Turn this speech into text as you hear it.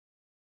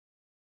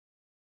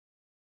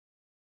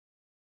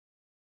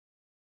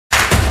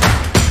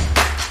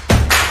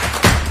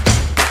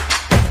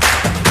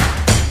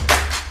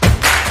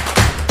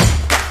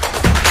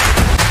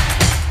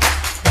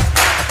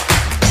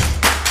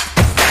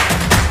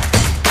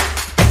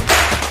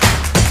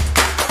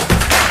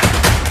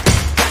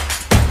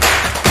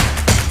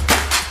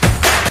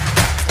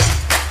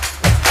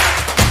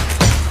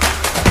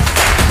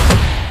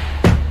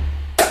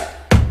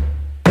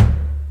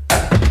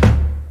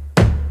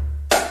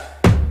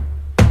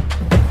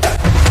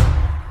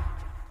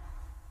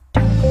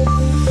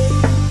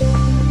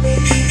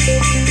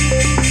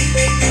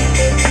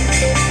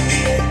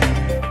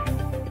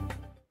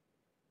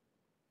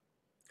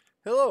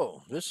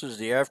This is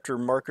the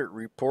aftermarket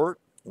report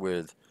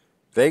with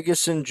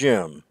Vegas and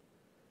Jim.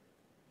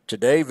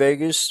 Today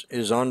Vegas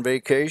is on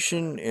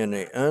vacation in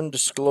an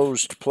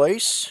undisclosed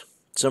place,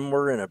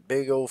 somewhere in a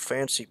big old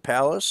fancy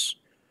palace,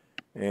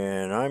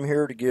 and I'm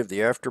here to give the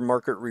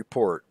aftermarket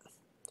report.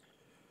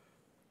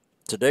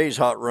 Today's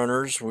hot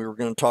runners we were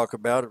going to talk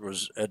about it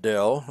was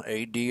ADIL,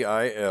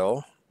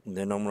 A-D-I-L, and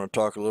then I'm going to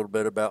talk a little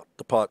bit about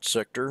the pot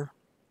sector,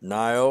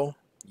 NIO,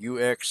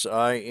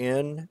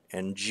 UXIN,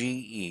 and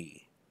GE.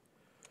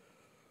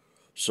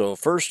 So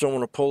first I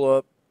want to pull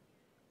up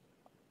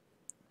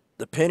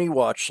the penny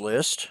watch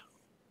list,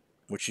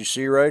 which you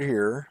see right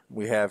here.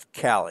 We have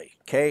KALY,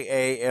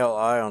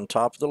 K-A-L-I on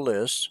top of the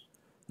list.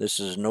 This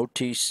is an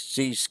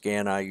OTC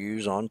scan I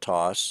use on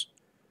TOS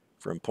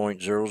from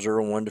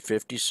 0.001 to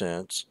 50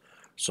 cents.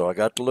 So I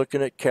got to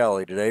looking at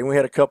KALY today, and we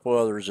had a couple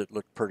others that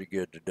looked pretty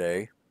good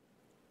today.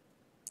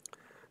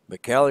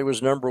 But KALY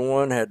was number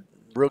one, had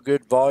real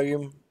good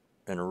volume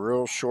and a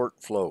real short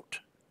float.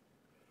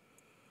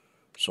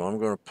 So I'm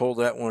going to pull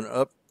that one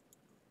up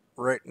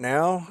right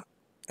now,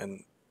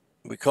 and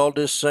we called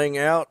this thing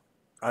out,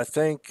 I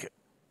think,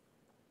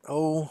 it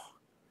was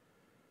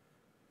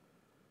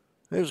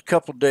a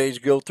couple days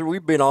ago through.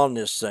 We've been on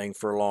this thing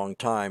for a long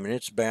time, and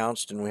it's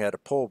bounced, and we had a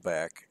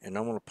pullback. And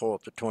I'm going to pull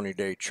up the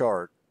 20-day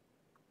chart.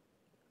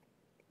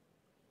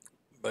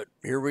 But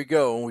here we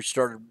go. We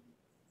started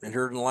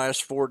here in the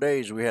last 4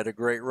 days. We had a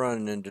great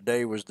run, and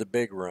today was the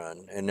big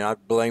run. And I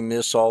blame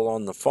this all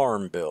on the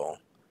farm bill,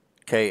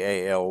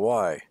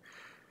 K-A-L-Y.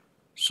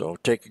 So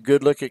take a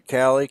good look at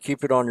KALY.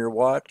 Keep it on your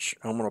watch.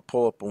 I'm going to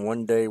pull up a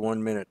 1 day,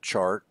 1 minute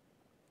chart.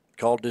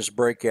 Called this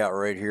breakout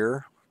right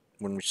here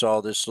when we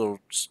saw this little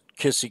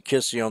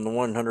kissy on the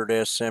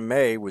 100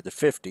 SMA with the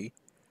 50,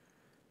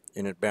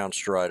 and it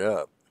bounced right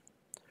up.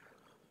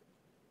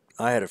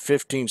 I had a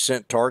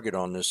 15-cent target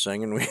on this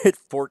thing, and we hit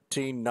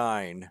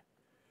 14.9,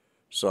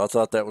 so I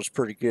thought that was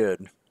pretty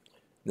good.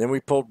 Then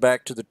we pulled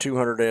back to the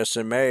 200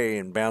 SMA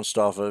and bounced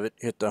off of it,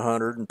 hit the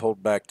 100, and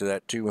pulled back to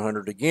that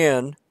 200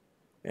 again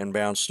and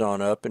bounced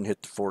on up and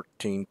hit the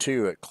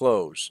 14.2 at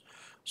close.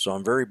 So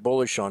I'm very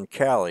bullish on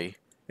KALY,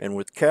 and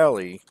with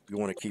KALY you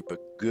want to keep a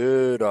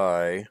good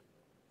eye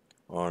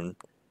on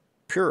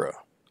PURA,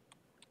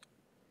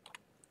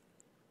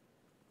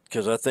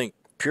 because I think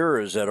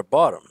PURA is at a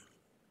bottom.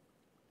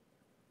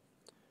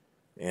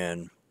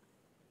 And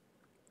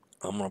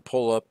I'm going to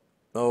pull up,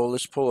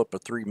 let's pull up a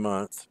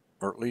 3-month,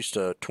 or at least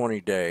a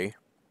 20-day.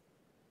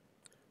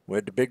 We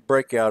had the big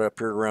breakout up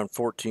here around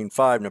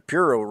 14.5. Now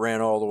PURA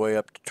ran all the way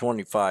up to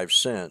 25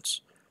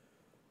 cents.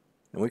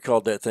 And we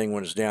called that thing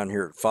when it's down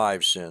here at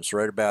 5 cents,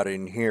 right about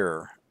in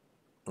here.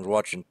 I was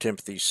watching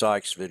Timothy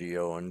Sykes'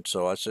 video, and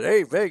so I said,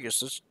 hey,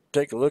 Vegas, let's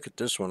take a look at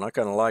this one. I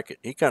kind of like it.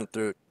 He kind of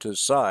threw it to the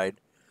side,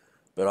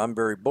 but I'm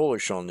very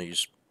bullish on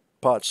these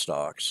pot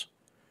stocks.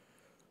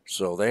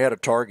 So they had a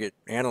target.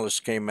 Analysts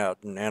came out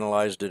and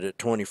analyzed it at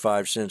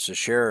 25 cents a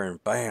share,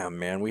 and bam,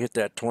 man, we hit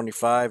that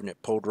 25, and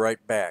it pulled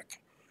right back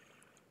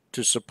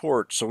to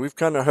support. So we've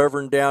kind of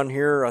hovering down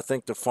here. I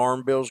think the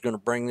farm bill is going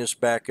to bring this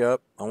back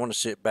up. I want to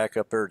see it back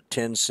up there at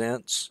 10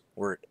 cents.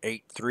 We're at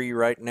 8.3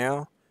 right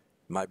now.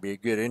 Might be a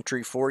good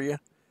entry for you.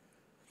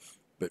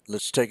 But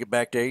let's take it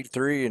back to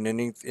 8.3, and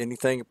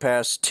anything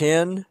past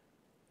 10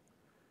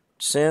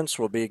 cents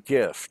will be a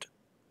gift.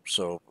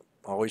 So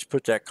always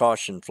put that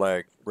caution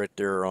flag right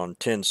there on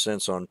 10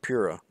 cents on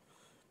PURA.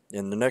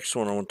 And the next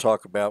one I want to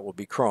talk about will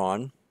be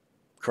CRON.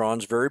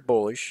 CRON's very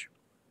bullish,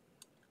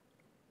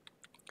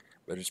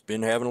 but it's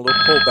been having a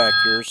little pullback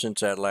here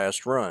since that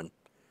last run,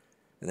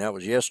 and that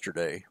was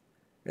yesterday.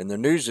 And the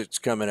news that's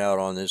coming out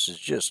on this is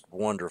just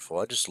wonderful.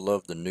 I just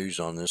love the news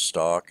on this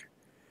stock.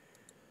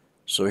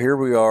 So here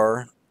we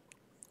are.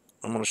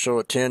 I'm going to show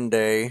a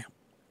 10-day.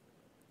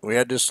 We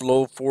had this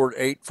low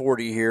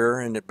 840 here,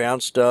 and it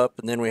bounced up,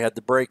 and then we had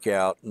the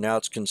breakout. Now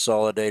it's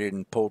consolidated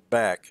and pulled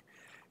back.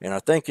 And I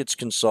think it's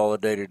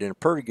consolidated in a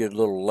pretty good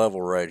little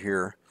level right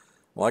here.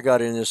 Well, I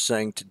got in this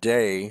thing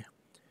today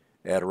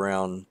at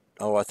around,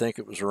 I think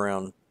it was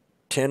around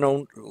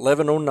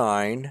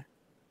 1109.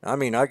 I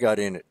mean, I got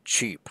in it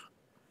cheap.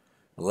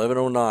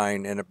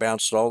 1109, and it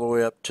bounced all the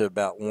way up to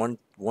about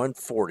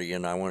 140,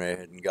 and I went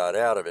ahead and got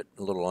out of it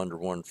a little under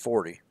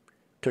 140.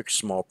 Took a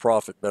small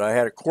profit, but I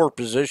had a core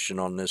position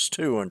on this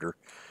too under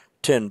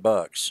 10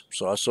 bucks.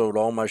 So I sold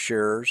all my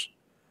shares.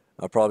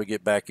 I'll probably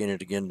get back in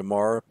it again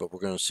tomorrow, but we're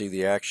going to see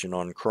the action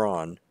on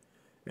CRON.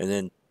 And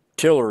then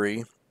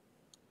TLRY,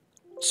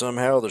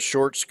 somehow the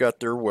shorts got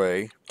their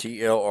way,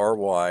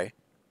 TLRY,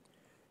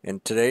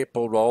 and today it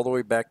pulled all the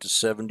way back to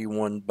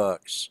 71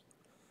 bucks.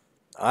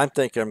 I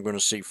think I'm going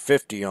to see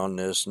 50 on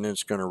this, and then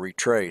it's going to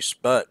retrace.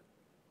 But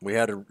we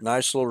had a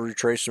nice little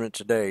retracement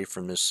today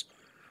from this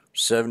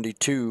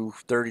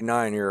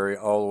 72.39 area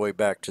all the way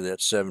back to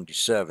that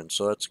 77.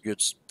 So that's a good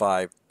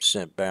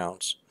 5-cent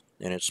bounce,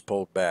 and it's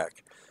pulled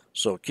back.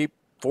 So keep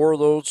 4 of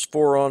those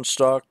 4 on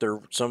stock.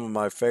 They're some of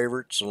my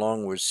favorites,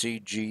 along with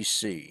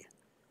CGC.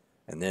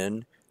 And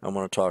then I'm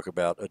going to talk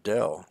about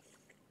ADIL.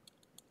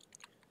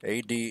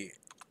 ADIL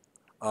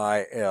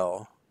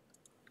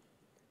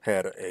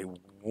had a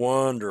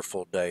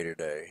wonderful day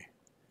today.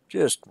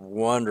 Just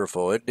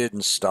wonderful. It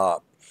didn't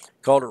stop.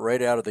 Called it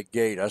right out of the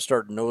gate. I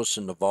started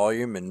noticing the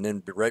volume, and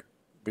then right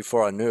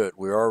before I knew it,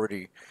 we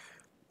already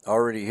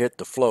hit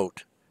the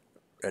float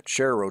at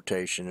share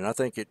rotation, and I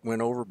think it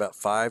went over about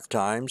 5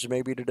 times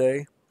maybe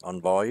today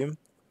on volume.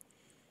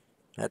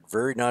 Had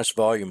very nice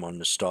volume on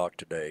the stock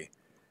today.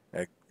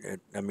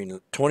 I mean,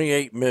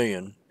 28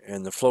 million,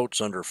 and the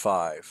float's under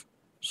 5,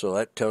 so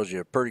that tells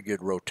you a pretty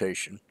good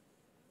rotation.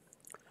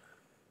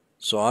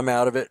 So I'm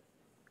out of it.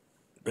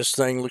 This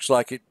thing looks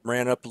like it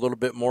ran up a little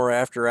bit more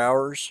after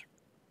hours,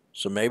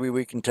 so maybe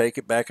we can take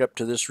it back up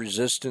to this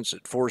resistance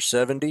at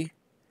 470,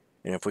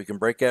 and if we can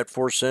break that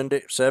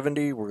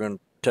 470, we're going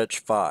to touch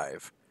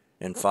 5,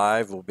 and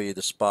 5 will be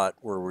the spot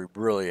where we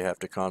really have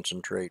to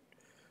concentrate.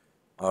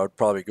 I would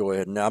probably go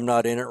ahead, and I'm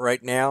not in it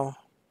right now.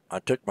 I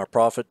took my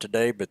profit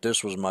today, but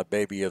this was my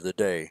baby of the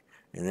day,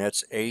 and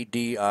that's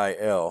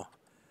ADIL.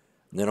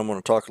 And then I'm going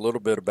to talk a little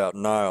bit about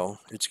NIO.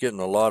 It's getting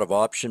a lot of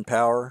option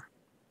power.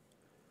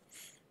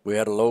 We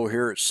had a low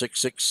here at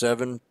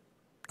 667,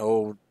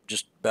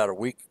 just about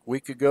a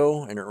week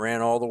ago, and it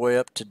ran all the way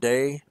up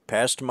today,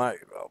 past my,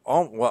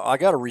 well, I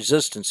got a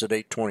resistance at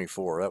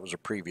 824. That was a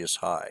previous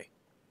high.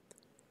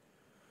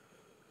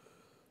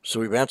 So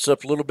we bounced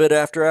up a little bit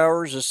after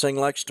hours. This thing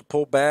likes to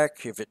pull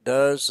back. If it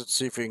does, let's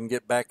see if we can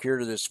get back here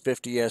to this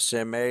 50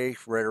 SMA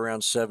right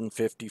around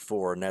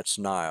 754, and that's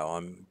NIO.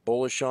 I'm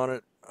bullish on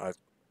it. I'm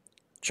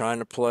trying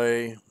to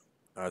play,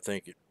 I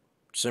think,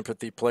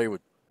 sympathy play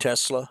with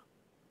Tesla.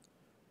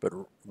 But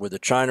with the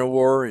China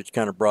war, it's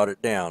kind of brought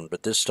it down.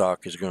 But this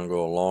stock is going to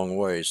go a long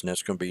ways, and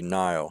that's going to be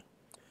NIO.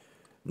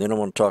 And then I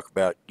want to talk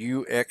about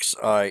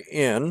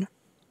UXIN.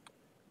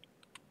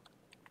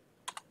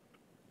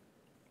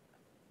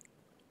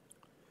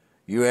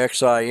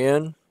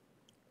 UXIN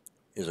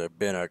has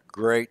been a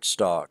great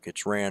stock.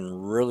 It's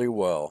ran really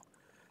well.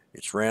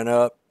 It's ran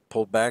up,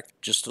 pulled back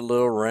just a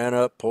little, ran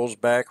up, pulls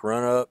back,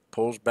 run up,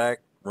 pulls back,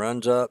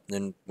 runs up.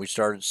 Then we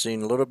started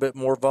seeing a little bit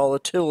more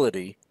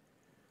volatility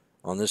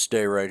on this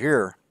day right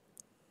here.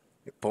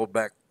 It pulled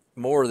back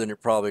more than I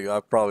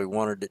probably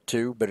wanted it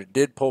to, but it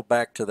did pull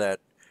back to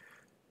that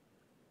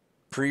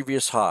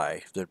previous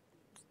high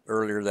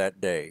earlier that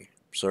day.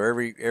 So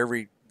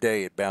every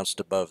day it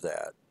bounced above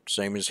that.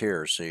 Same as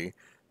here, see?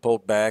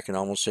 Pulled back and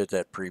almost hit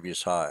that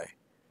previous high.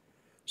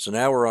 So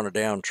now we're on a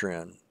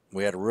downtrend.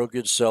 We had a real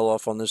good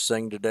sell-off on this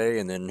thing today,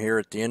 and then here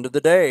at the end of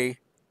the day,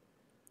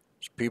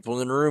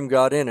 people in the room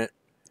got in it,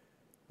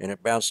 and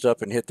it bounced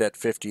up and hit that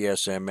 50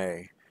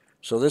 SMA.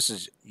 So this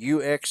is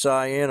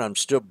UXIN. I'm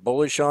still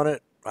bullish on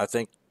it. I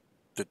think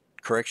the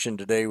correction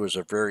today was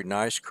a very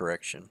nice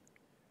correction.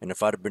 And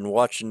if I'd have been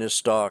watching this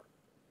stock,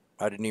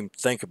 I didn't even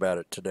think about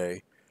it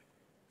today.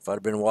 If I'd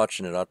have been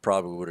watching it, I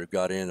probably would have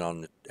got in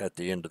on at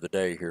the end of the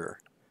day here.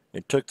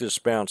 It took this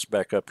bounce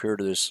back up here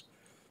to this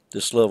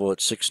level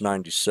at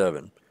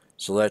 697.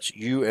 So that's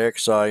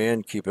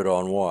UXIN. Keep it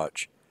on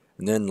watch.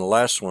 And then the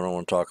last one I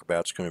want to talk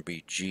about is going to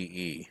be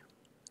GE.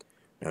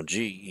 Now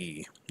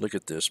GE, look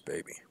at this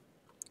baby.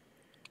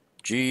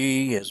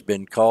 GE has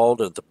been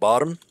called at the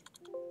bottom.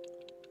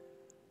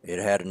 It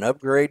had an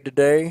upgrade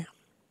today.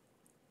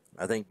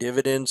 I think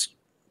dividends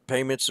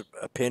payments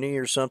a penny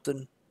or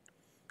something,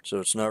 so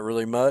it's not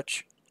really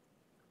much.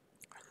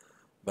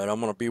 But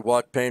I'm going to be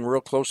paying real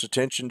close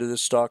attention to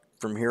this stock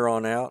from here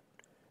on out.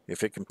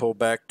 If it can pull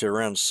back to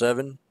around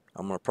 7,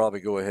 I'm going to probably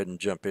go ahead and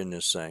jump in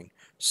this thing.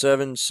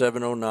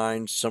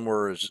 709,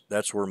 somewhere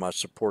that's where my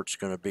support's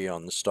going to be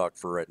on the stock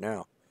for right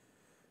now.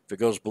 If it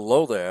goes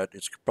below that,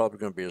 it's probably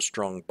going to be a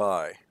strong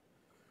buy.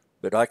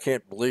 But I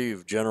can't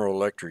believe General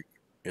Electric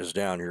is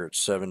down here at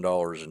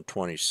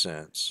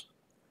 $7.20.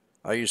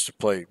 I used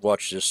to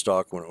watch this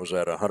stock when it was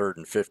at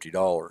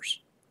 $150.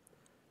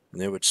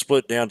 And it would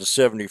split down to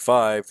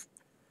 75,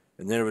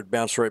 and then it would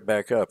bounce right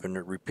back up, and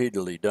it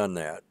repeatedly done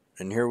that.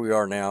 And here we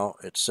are now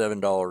at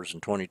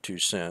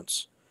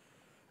 $7.22.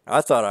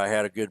 I thought I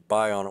had a good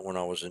buy on it when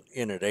I was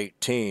in at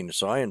 18,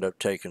 so I ended up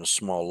taking a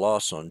small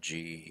loss on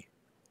GE.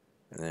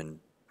 And then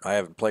I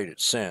haven't played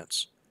it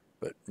since.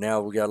 But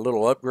now we got a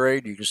little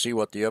upgrade. You can see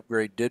what the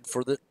upgrade did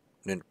for it.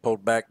 And it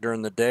pulled back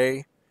during the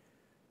day,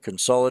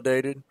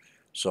 consolidated.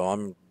 So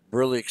I'm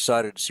really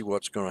excited to see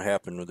what's going to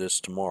happen with this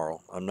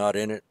tomorrow. I'm not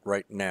in it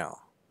right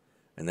now.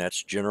 And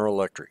that's General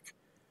Electric.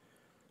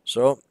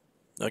 So,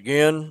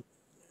 again,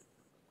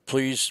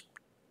 please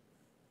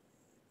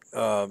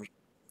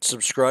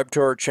subscribe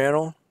to our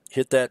channel.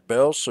 Hit that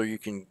bell so you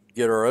can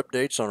get our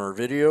updates on our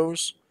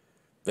videos.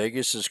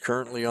 Vegas is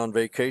currently on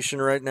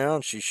vacation right now,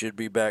 and she should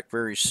be back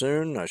very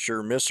soon. I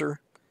sure miss her.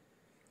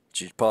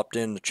 She's popped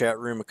in the chat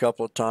room a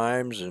couple of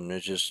times, and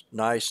it's just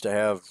nice to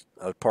have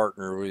a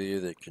partner with you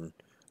that can,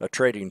 a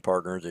trading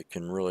partner that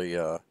can really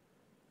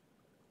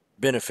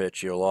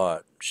benefit you a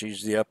lot.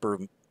 She's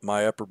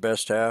my upper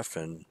best half,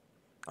 and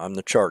I'm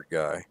the chart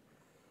guy.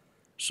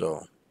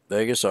 So,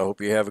 Vegas, I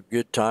hope you have a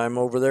good time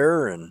over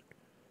there, and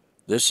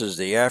this is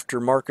the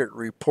aftermarket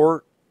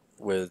report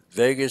with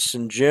Vegas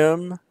and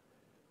Jim.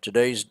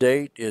 Today's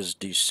date is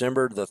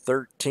December the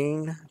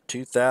 13th,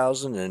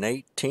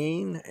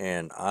 2018,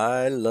 and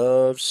I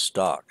love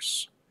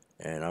stocks.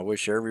 And I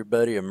wish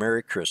everybody a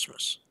Merry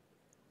Christmas.